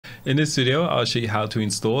In this video, I'll show you how to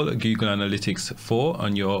install Google Analytics 4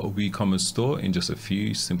 on your WooCommerce store in just a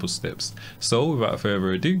few simple steps. So without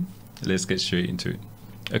further ado, let's get straight into it.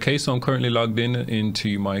 Okay, so I'm currently logged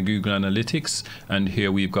into my Google Analytics, and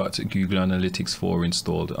here we've got Google Analytics 4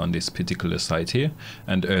 installed on this particular site here.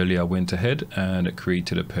 And earlier I went ahead and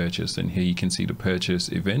created a purchase, and here you can see the purchase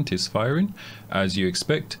event is firing as you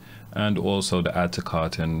expect, and also the add to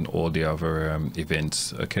cart and all the other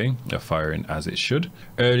events, okay, are firing as it should.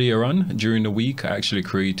 Earlier on during the week, I actually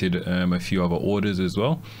created a few other orders as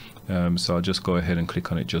well. So I'll just go ahead and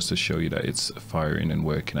click on it just to show you that it's firing and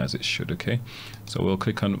working as it should. Okay, so we'll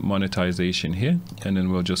click on monetization here, and then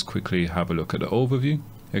we'll just quickly have a look at the overview.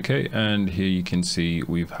 Okay, and here you can see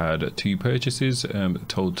we've had 2 purchases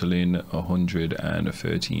totaling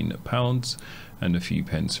 £113 and a few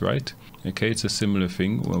pence, right? Okay, it's a similar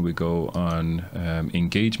thing when we go on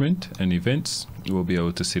engagement and events. We'll be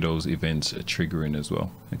able to see those events triggering as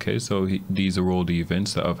well. Okay, so these are all the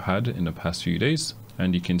events that I've had in the past few days.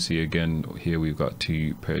 And you can see again here we've got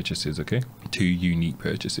 2 purchases, okay, 2 unique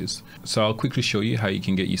purchases. So I'll quickly show you how you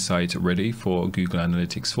can get your site ready for Google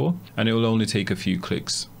Analytics 4, and it will only take a few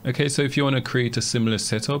clicks. Okay, so if you want to create a similar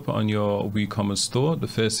setup on your WooCommerce store, the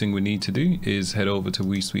first thing we need to do is head over to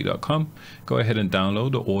WooSuite.com. Go ahead and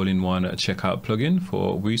download the all-in-one checkout plugin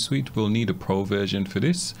for WooSuite. We'll need a pro version for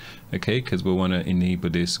this, okay, because we want to enable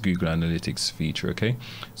this Google Analytics feature. Okay,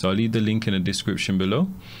 so I'll leave the link in the description below.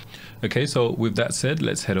 Okay, so with that said,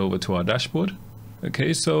 let's head over to our dashboard.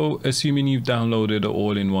 Okay, so assuming you've downloaded the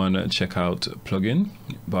all-in-one checkout plugin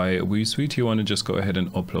by WooSuite, you want to just go ahead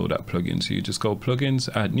and upload that plugin. So you just go plugins,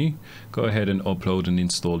 add new, go ahead and upload and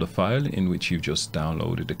install the file in which you've just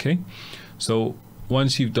downloaded. Okay, so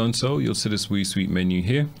once you've done so, you'll see this WooSuite menu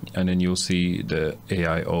here, and then you'll see the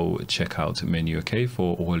AIO Checkout menu, okay,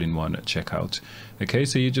 for all-in-one checkout. Okay,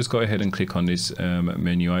 so you just go ahead and click on this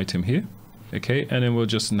menu item here. Okay, and then we'll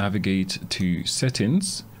just navigate to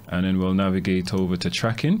settings, and then we'll navigate over to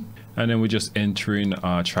tracking, and then we're just entering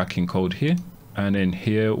our tracking code here. And then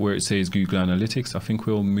here where it says Google Analytics, I think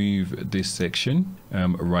we'll move this section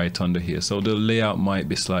right under here. So the layout might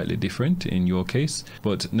be slightly different in your case,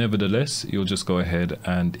 but nevertheless, you'll just go ahead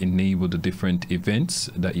and enable the different events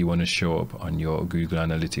that you want to show up on your Google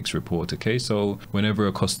Analytics report. Okay, so whenever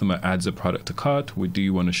a customer adds a product to cart, we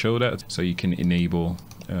do want to show that, so you can enable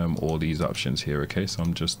all these options here. Okay, so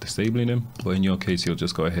I'm just disabling them, but in your case you'll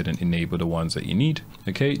just go ahead and enable the ones that you need.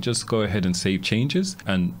 Okay, just go ahead and save changes,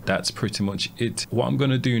 and that's pretty much it. What I'm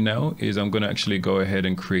going to do now is I'm going to actually go ahead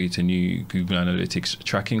and create a new Google Analytics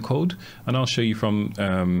tracking code, and I'll show you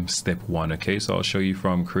from step 1. Okay, so I'll show you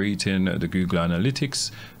from creating the Google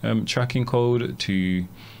Analytics tracking code to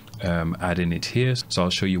adding it here. So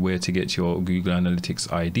I'll show you where to get your Google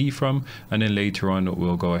Analytics ID from, and then later on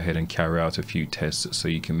we'll go ahead and carry out a few tests so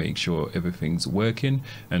you can make sure everything's working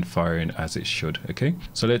and firing as it should. Okay,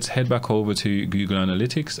 so let's head back over to Google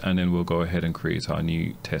Analytics, and then we'll go ahead and create our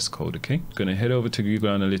new test code. Okay, I'm going to head over to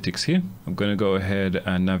Google Analytics here. I'm going to go ahead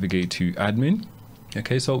and navigate to admin.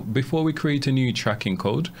 Okay, so before we create a new tracking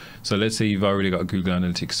code, so let's say you've already got Google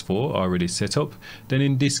Analytics 4 already set up, then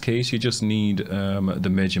in this case you just need the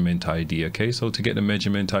measurement ID. Okay, so to get the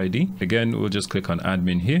measurement ID, again we'll just click on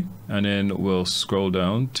admin here, and then we'll scroll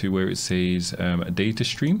down to where it says data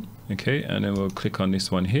stream. Okay, and then we'll click on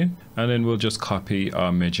this one here, and then we'll just copy our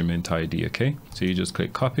measurement ID. Okay, so you just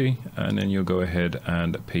click copy, and then you'll go ahead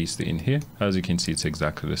and paste it in here. As you can see, it's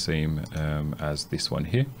exactly the same as this one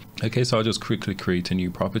here. Okay, so I'll just quickly create a new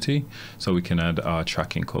property so we can add our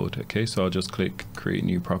tracking code. Okay, so I'll just click create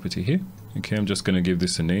new property here. Okay, I'm just going to give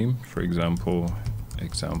this a name, for example,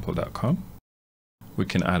 example.com. We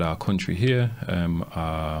can add our country here,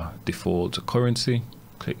 our default currency.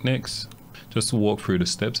 Click next. Just to walk through the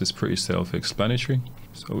steps, it's pretty self-explanatory,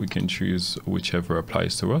 so we can choose whichever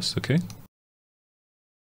applies to us. Okay,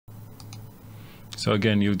 so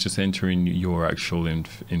again you'll just enter in your actual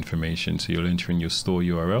information, so you'll enter in your store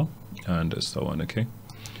URL and so on. Okay,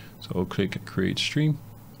 so I'll click create stream.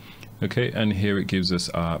 Okay, and here it gives us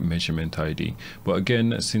our measurement ID, but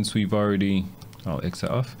again, since we've already, I'll exit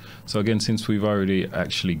off. So again, since we've already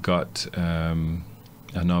actually got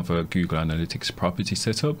another Google Analytics property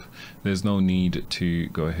setup, there's no need to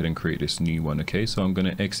go ahead and create this new one. Okay, so I'm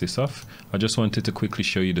going to X this off. I just wanted to quickly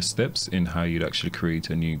show you the steps in how you'd actually create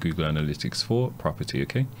a new Google Analytics 4 property.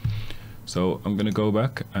 Okay, so I'm going to go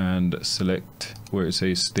back and select where it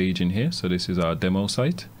says stage in here. So this is our demo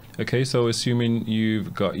site. Okay, so assuming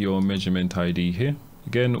you've got your measurement ID here,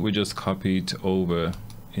 again we just copy it over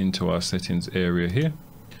into our settings area here.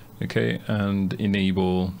 okay, and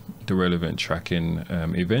enable the relevant tracking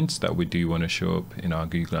events that we do want to show up in our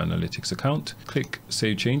Google Analytics account. Click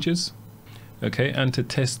Save Changes. Okay, and to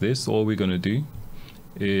test this, all we're going to do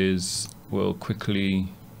is we'll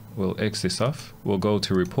X this off. We'll go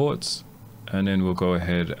to Reports, and then we'll go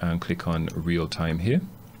ahead and click on Real Time here,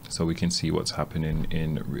 so we can see what's happening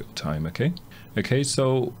in real time. Okay,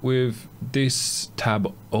 so with this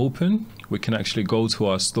tab open, we can actually go to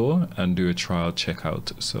our store and do a trial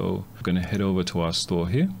checkout. So I'm going to head over to our store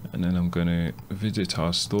here, and then I'm going to visit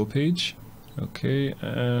our store page. Okay,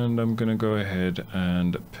 and I'm going to go ahead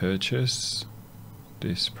and purchase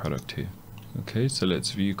this product here. Okay, so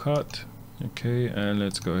let's view cart. Okay, and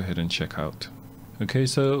let's go ahead and check out. Okay,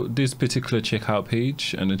 so this particular checkout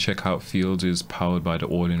page and the checkout field is powered by the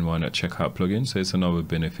all-in-one checkout plugin. So it's another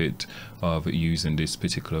benefit of using this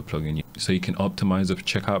particular plugin. So you can optimize the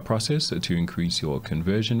checkout process to increase your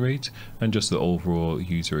conversion rate and just the overall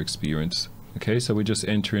user experience. Okay, so we're just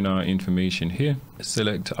entering our information here,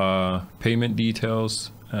 select our payment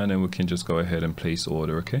details, and then we can just go ahead and place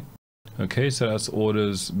order. Okay, so that's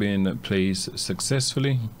orders been placed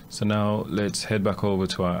successfully. So now let's head back over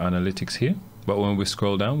to our analytics here. But when we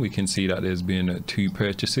scroll down, we can see that there's been 2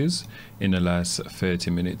 purchases in the last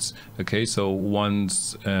 30 minutes. Okay, so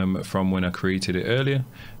one's from when I created it earlier,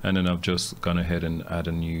 and then I've just gone ahead and add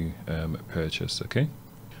a new purchase.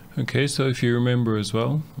 Okay, so if you remember as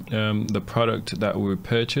well, the product that we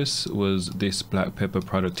purchased was this black pepper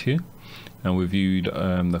product here. And we viewed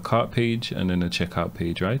the cart page and then the checkout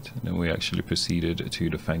page, right? And then we actually proceeded to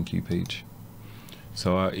the thank you page.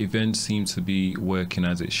 So our event seems to be working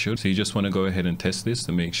as it should. So you just want to go ahead and test this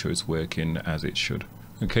to make sure it's working as it should.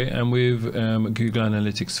 Okay, and with Google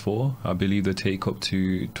Analytics 4, I believe they take up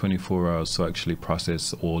to 24 hours to actually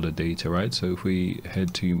process all the data, right? So if we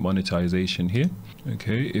head to monetization here,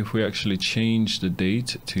 okay, if we actually change the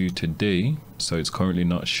date to today, so it's currently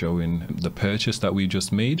not showing the purchase that we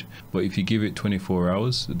just made, but if you give it 24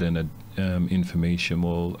 hours, then information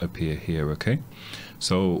will appear here. Okay,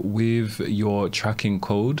 so with your tracking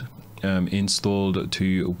code installed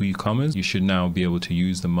to WooCommerce, you should now be able to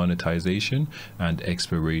use the monetization and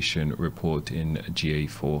expiration report in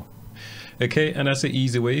GA4. Okay, and that's an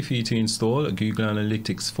easy way for you to install Google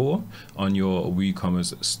Analytics 4 on your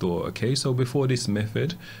WooCommerce store. Okay, so before this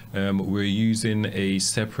method, we're using a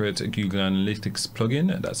separate Google Analytics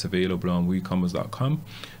plugin that's available on WooCommerce.com,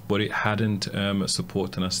 but it hadn't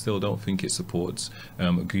supported, and I still don't think it supports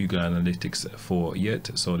Google Analytics 4 yet.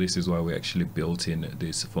 So this is why we actually built in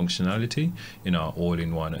this functionality in our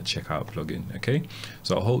all-in-one checkout plugin. Okay,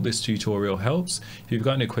 so I hope this tutorial helps. If you've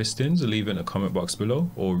got any questions, leave it in the comment box below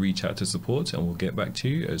or reach out to support and we'll get back to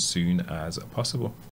you as soon as possible.